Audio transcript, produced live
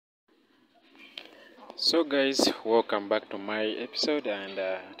So guys, welcome back to my episode, and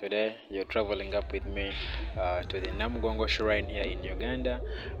today you're traveling up with me to the Namugongo shrine here in Uganda,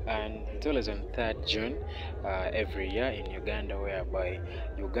 and it's always on 3rd June every year in Uganda, whereby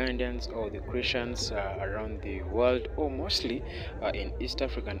Ugandans or the Christians around the world, or mostly in East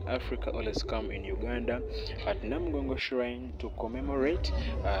Africa and Africa, always come in Uganda at Namugongo shrine to commemorate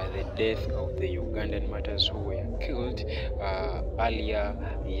the death of the Ugandan martyrs who were killed earlier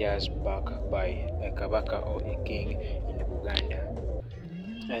years back by a kabaka or a king in Buganda.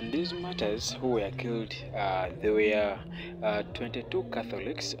 And these martyrs who were killed, there were 22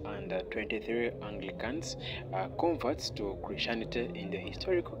 Catholics and 23 Anglicans, converts to Christianity in the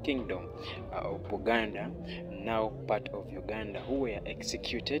historical kingdom of Buganda, now part of Uganda, who were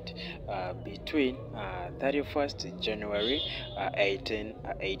executed between 31st January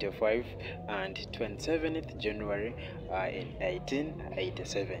 1885 and 27th January in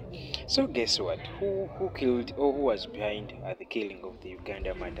 1887. So guess what? Who killed, or who was behind the killing of the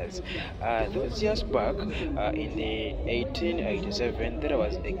Uganda martyrs? Those years back, in the 1887, there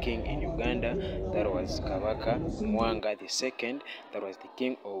was a king in Uganda, that was kabaka Mwanga II, that was the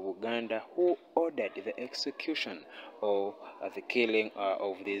king of Uganda, who ordered the execution or the killing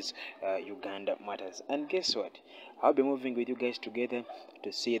of these Uganda martyrs. And guess what? I'll be moving with you guys together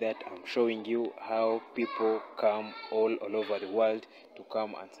to see that I'm showing you how people come all over the world to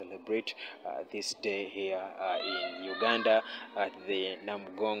come and celebrate this day here in Uganda at the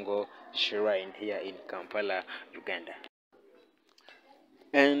Namugongo shrine here in Kampala, Uganda.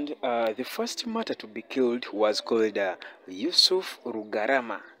 And the first martyr to be killed was called Yusuf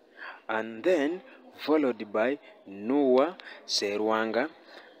Rugarama, and then followed by Noah Serwanga,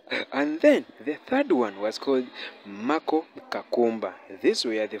 and then the third one was called Mako Kakumba. These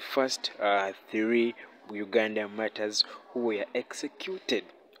were the first three Ugandan martyrs who were executed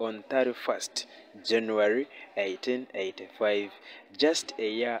on 31st January 1885, just a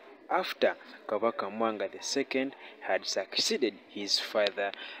year after Kabaka Mwanga II had succeeded his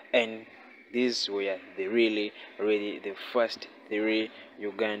father. And these were really the first three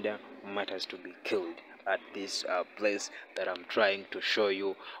Uganda martyrs to be killed at this place that I'm trying to show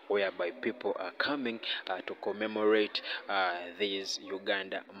you, whereby people are coming to commemorate these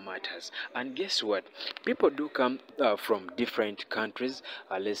Uganda martyrs. And guess what? People do come from different countries,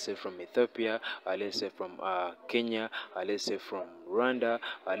 let's say from Ethiopia, let's say from Kenya, let's say from Rwanda,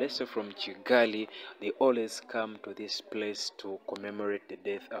 let's say from Kigali. They always come to this place to commemorate the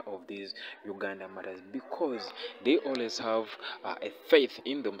death of these Uganda martyrs, because they always have a faith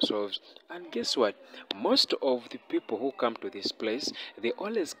in themselves. And guess what? Most of the people who come to this place, they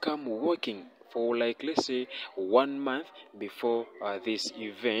always come working for, like, let's say 1 month before this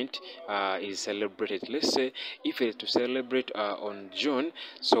event is celebrated. Let's say if it's to celebrate on June,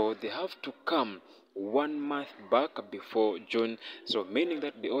 so they have to come 1 month back before June, so meaning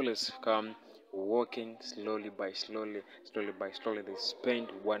that they always come walking slowly by slowly. They spend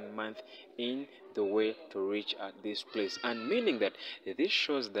 1 month in the way to reach at this place, and meaning that this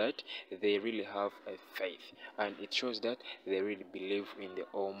shows that they really have a faith, and it shows that they really believe in the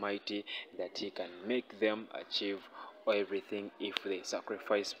Almighty, that He can make them achieve everything if they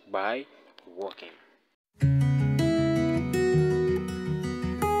sacrifice by walking.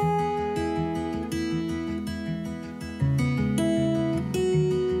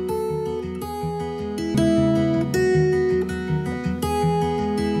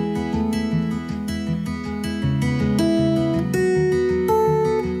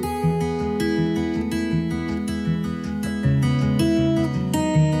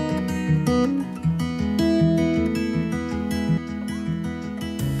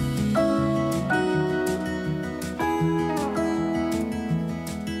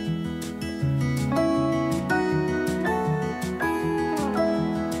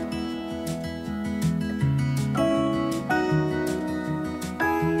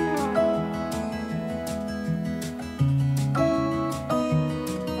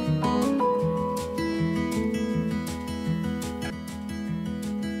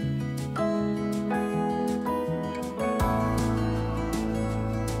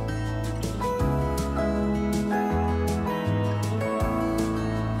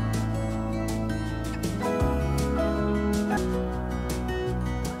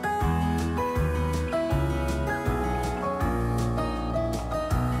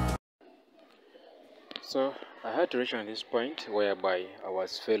 So I had to reach on this point whereby I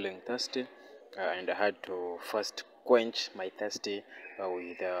was feeling thirsty, and I had to first quench my thirsty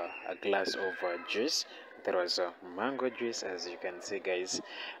with a glass of juice. There was mango juice, as you can see, guys.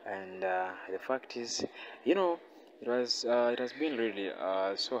 And the fact is, you know, It has been really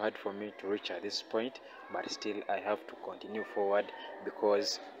so hard for me to reach at this point, but still I have to continue forward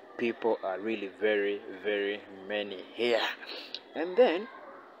because people are really very, very many here. And then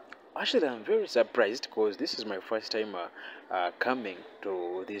actually, I'm very surprised because this is my first time coming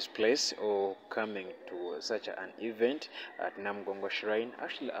to this place or coming to such an event at Namugongo Shrine.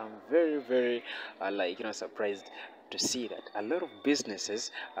 Actually, I'm very, very surprised to see that a lot of businesses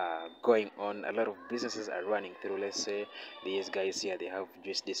are going on, a lot of businesses are running through. Let's say these guys here, they have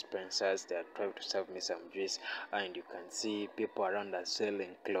juice dispensers, they are trying to serve me some juice, and you can see people around are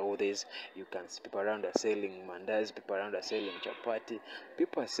selling clothes, you can see people around are selling mandas, people around are selling chapati,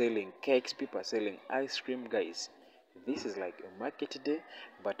 people are selling cakes, people are selling ice cream. Guys, this is like a market day,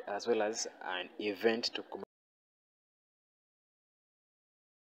 but as well as an event to